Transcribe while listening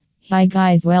Hi,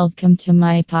 guys, welcome to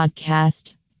my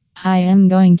podcast. I am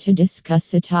going to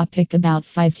discuss a topic about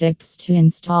 5 tips to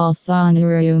install sauna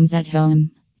rooms at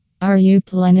home. Are you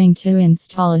planning to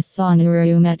install a sauna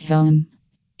room at home?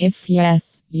 If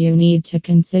yes, you need to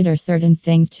consider certain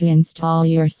things to install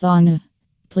your sauna.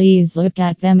 Please look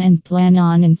at them and plan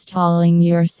on installing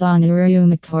your sauna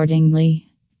room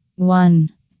accordingly. 1.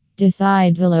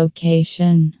 Decide the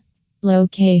location.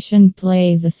 Location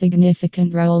plays a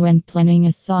significant role when planning a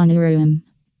sauna room.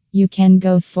 You can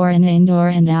go for an indoor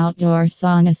and outdoor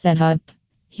sauna setup.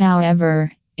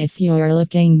 However, if you're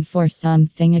looking for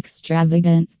something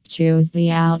extravagant, choose the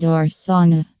outdoor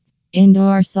sauna.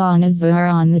 Indoor saunas are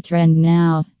on the trend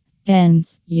now.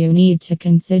 Hence, you need to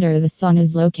consider the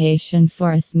sauna's location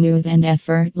for a smooth and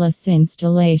effortless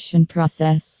installation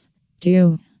process.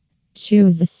 2.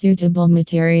 Choose a suitable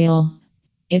material.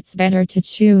 It's better to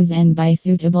choose and buy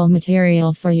suitable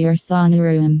material for your sauna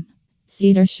room.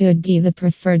 Cedar should be the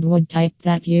preferred wood type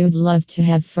that you'd love to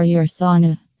have for your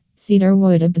sauna. Cedar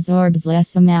wood absorbs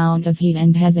less amount of heat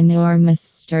and has enormous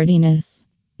sturdiness.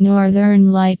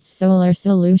 Northern Lights Solar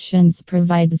Solutions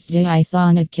provides DI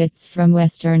sauna kits from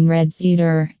Western Red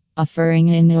Cedar, offering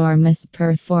enormous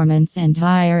performance and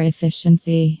higher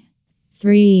efficiency.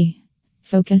 3.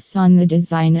 Focus on the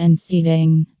design and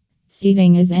seating.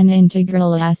 Seating is an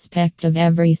integral aspect of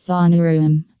every sauna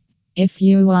room. If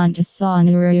you want a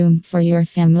sauna room for your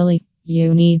family,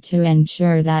 you need to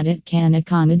ensure that it can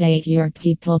accommodate your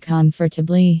people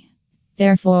comfortably.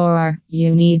 Therefore,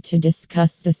 you need to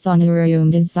discuss the sauna room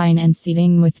design and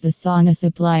seating with the sauna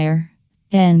supplier.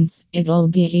 Hence, it'll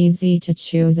be easy to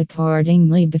choose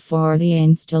accordingly before the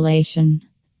installation.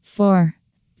 4.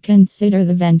 Consider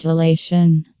the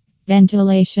ventilation.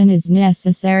 Ventilation is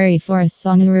necessary for a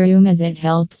sauna room as it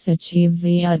helps achieve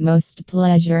the utmost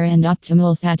pleasure and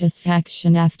optimal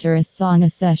satisfaction after a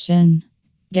sauna session.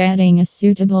 Getting a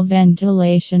suitable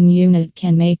ventilation unit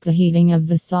can make the heating of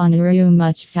the sauna room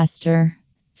much faster.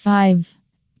 5.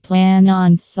 Plan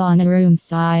on sauna room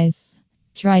size.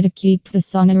 Try to keep the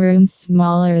sauna room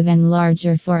smaller than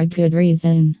larger for a good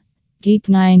reason. Keep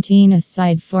 19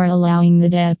 aside for allowing the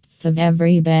depth of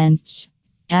every bench.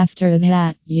 After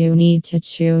that, you need to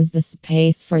choose the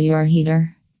space for your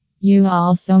heater. You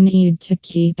also need to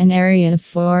keep an area of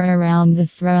 4 around the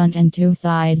front and 2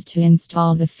 sides to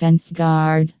install the fence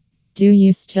guard. Do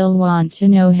you still want to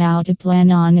know how to plan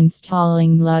on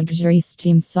installing luxury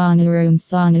steam sauna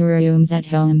rooms at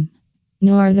home?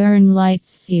 Northern Lights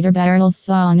Cedar Barrel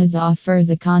Saunas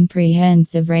offers a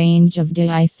comprehensive range of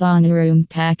DI sauna room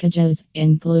packages,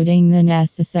 including the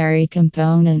necessary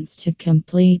components to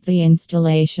complete the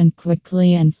installation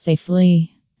quickly and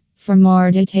safely. For more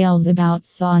details about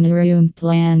sauna room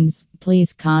plans,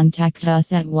 please contact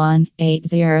us at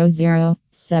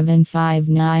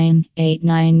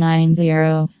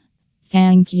 1-800-759-8990.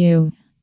 Thank you.